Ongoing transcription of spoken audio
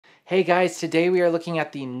Hey guys, today we are looking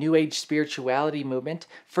at the New Age spirituality movement.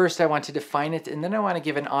 First, I want to define it, and then I want to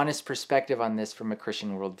give an honest perspective on this from a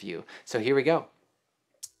Christian worldview. So here we go.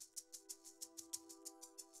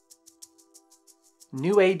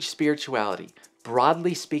 New Age spirituality,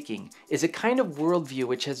 broadly speaking, is a kind of worldview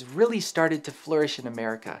which has really started to flourish in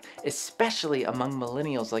America, especially among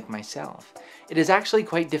millennials like myself. It is actually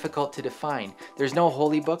quite difficult to define. There's no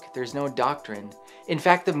holy book, there's no doctrine. In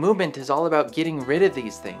fact, the movement is all about getting rid of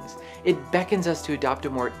these things. It beckons us to adopt a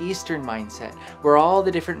more Eastern mindset, where all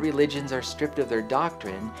the different religions are stripped of their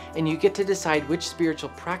doctrine, and you get to decide which spiritual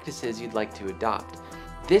practices you'd like to adopt.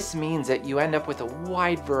 This means that you end up with a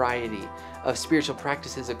wide variety of spiritual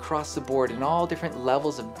practices across the board in all different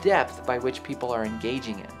levels of depth by which people are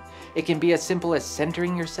engaging in. It can be as simple as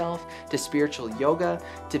centering yourself, to spiritual yoga,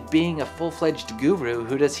 to being a full-fledged guru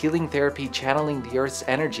who does healing therapy channeling the earth's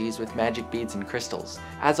energies with magic beads and crystals.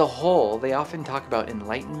 As a whole, they often talk about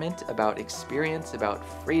enlightenment, about experience,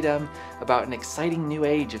 about freedom, about an exciting new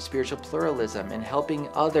age of spiritual pluralism, and helping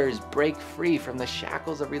others break free from the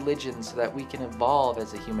shackles of religion so that we can evolve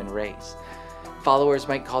as a human race. Followers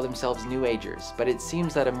might call themselves New Agers, but it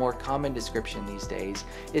seems that a more common description these days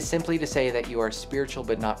is simply to say that you are spiritual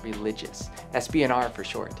but not religious, SBNR for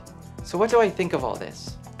short. So what do I think of all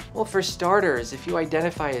this? Well, for starters, if you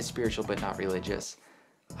identify as spiritual but not religious,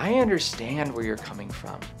 I understand where you're coming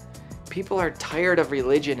from. People are tired of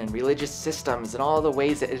religion and religious systems and all the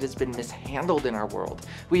ways that it has been mishandled in our world.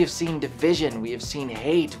 We have seen division, we have seen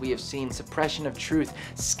hate, we have seen suppression of truth,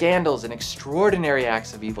 scandals, and extraordinary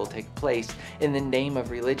acts of evil take place in the name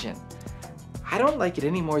of religion. I don't like it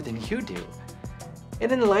any more than you do.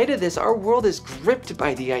 And in light of this, our world is gripped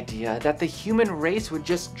by the idea that the human race would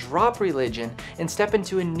just drop religion and step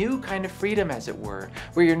into a new kind of freedom, as it were,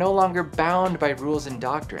 where you're no longer bound by rules and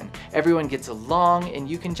doctrine. Everyone gets along and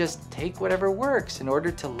you can just take whatever works in order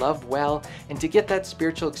to love well and to get that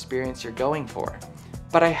spiritual experience you're going for.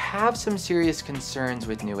 But I have some serious concerns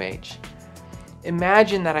with New Age.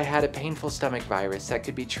 Imagine that I had a painful stomach virus that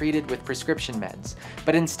could be treated with prescription meds,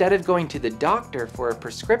 but instead of going to the doctor for a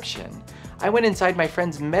prescription, I went inside my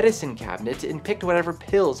friend's medicine cabinet and picked whatever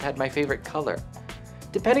pills had my favorite color.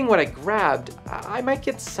 Depending what I grabbed, I might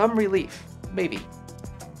get some relief, maybe.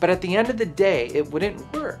 But at the end of the day, it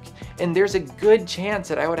wouldn't work, and there's a good chance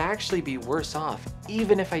that I would actually be worse off,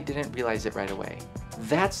 even if I didn't realize it right away.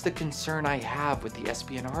 That's the concern I have with the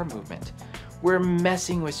SBNR movement. We're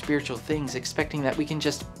messing with spiritual things, expecting that we can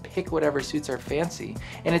just pick whatever suits our fancy,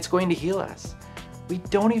 and it's going to heal us. We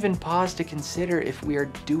don't even pause to consider if we are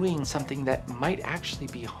doing something that might actually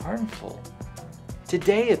be harmful.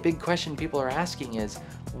 Today, a big question people are asking is,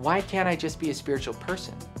 why can't I just be a spiritual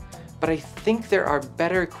person? But I think there are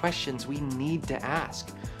better questions we need to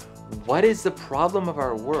ask. What is the problem of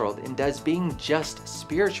our world, and does being just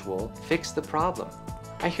spiritual fix the problem?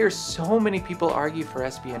 I hear so many people argue for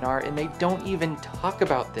SBNR and they don't even talk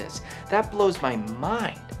about this. That blows my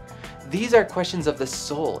mind. These are questions of the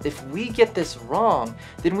soul. If we get this wrong,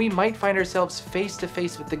 then we might find ourselves face to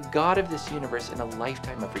face with the God of this universe in a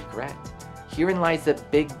lifetime of regret. Herein lies the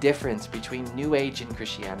big difference between New Age and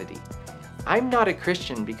Christianity. I'm not a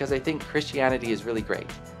Christian because I think Christianity is really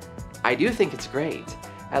great. I do think it's great,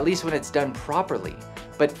 at least when it's done properly.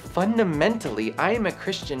 But fundamentally, I am a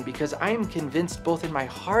Christian because I am convinced both in my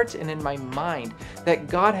heart and in my mind that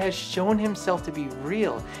God has shown himself to be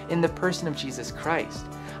real in the person of Jesus Christ.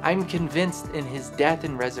 I'm convinced in his death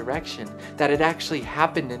and resurrection that it actually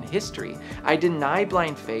happened in history. I deny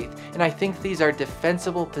blind faith, and I think these are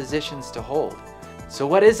defensible positions to hold. So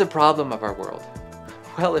what is the problem of our world?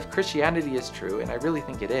 Well, if Christianity is true, and I really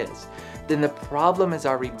think it is, then the problem is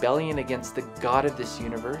our rebellion against the God of this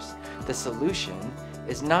universe. The solution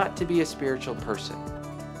is not to be a spiritual person,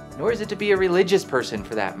 nor is it to be a religious person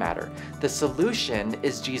for that matter. The solution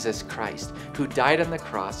is Jesus Christ, who died on the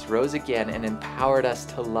cross, rose again, and empowered us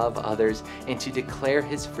to love others and to declare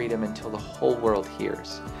his freedom until the whole world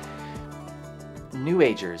hears. New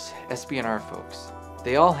Agers, SBNR folks,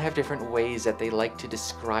 they all have different ways that they like to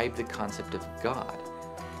describe the concept of God.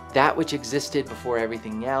 That which existed before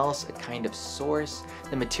everything else, a kind of source,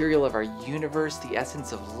 the material of our universe, the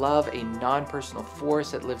essence of love, a non-personal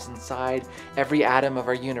force that lives inside every atom of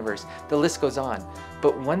our universe. The list goes on.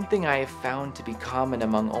 But one thing I have found to be common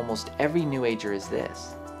among almost every New Ager is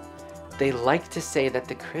this. They like to say that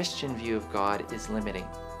the Christian view of God is limiting.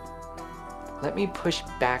 Let me push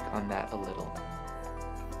back on that a little.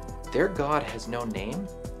 Their God has no name.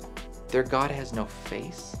 Their God has no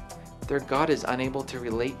face. Their God is unable to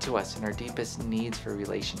relate to us in our deepest needs for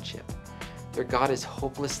relationship. Their God is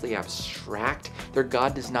hopelessly abstract. Their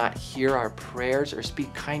God does not hear our prayers or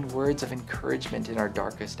speak kind words of encouragement in our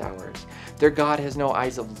darkest hours. Their God has no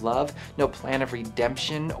eyes of love, no plan of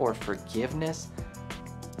redemption or forgiveness.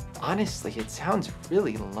 Honestly, it sounds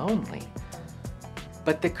really lonely.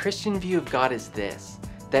 But the Christian view of God is this,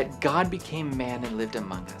 that God became man and lived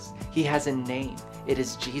among us. He has a name. It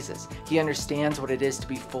is Jesus. He understands what it is to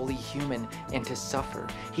be fully human and to suffer.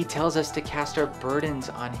 He tells us to cast our burdens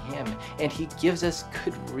on him, and he gives us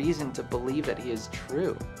good reason to believe that he is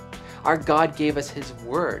true. Our God gave us his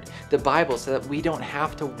word, the Bible, so that we don't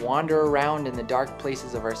have to wander around in the dark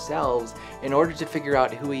places of ourselves in order to figure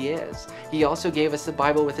out who he is. He also gave us the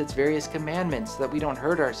Bible with its various commandments so that we don't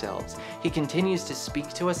hurt ourselves. He continues to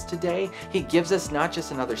speak to us today. He gives us not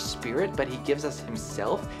just another spirit, but he gives us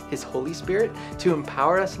himself, his Holy Spirit, to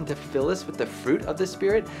empower us and to fill us with the fruit of the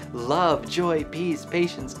Spirit: love, joy, peace,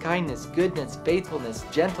 patience, kindness, goodness, faithfulness,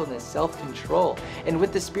 gentleness, self-control. And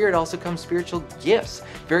with the Spirit also come spiritual gifts,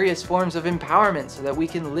 various forms of empowerment, so that we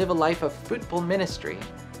can live a life of fruitful ministry.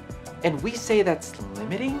 And we say that's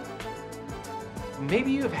limiting?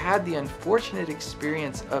 Maybe you've had the unfortunate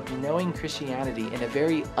experience of knowing Christianity in a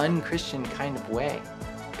very un-Christian kind of way.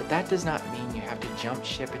 But that does not mean you have to jump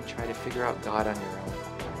ship and try to figure out God on your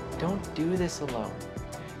own. Don't do this alone.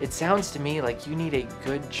 It sounds to me like you need a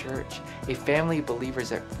good church, a family of believers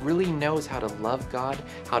that really knows how to love God,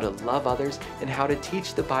 how to love others, and how to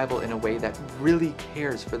teach the Bible in a way that really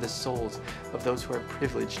cares for the souls of those who are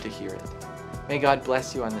privileged to hear it. May God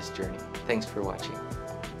bless you on this journey. Thanks for watching.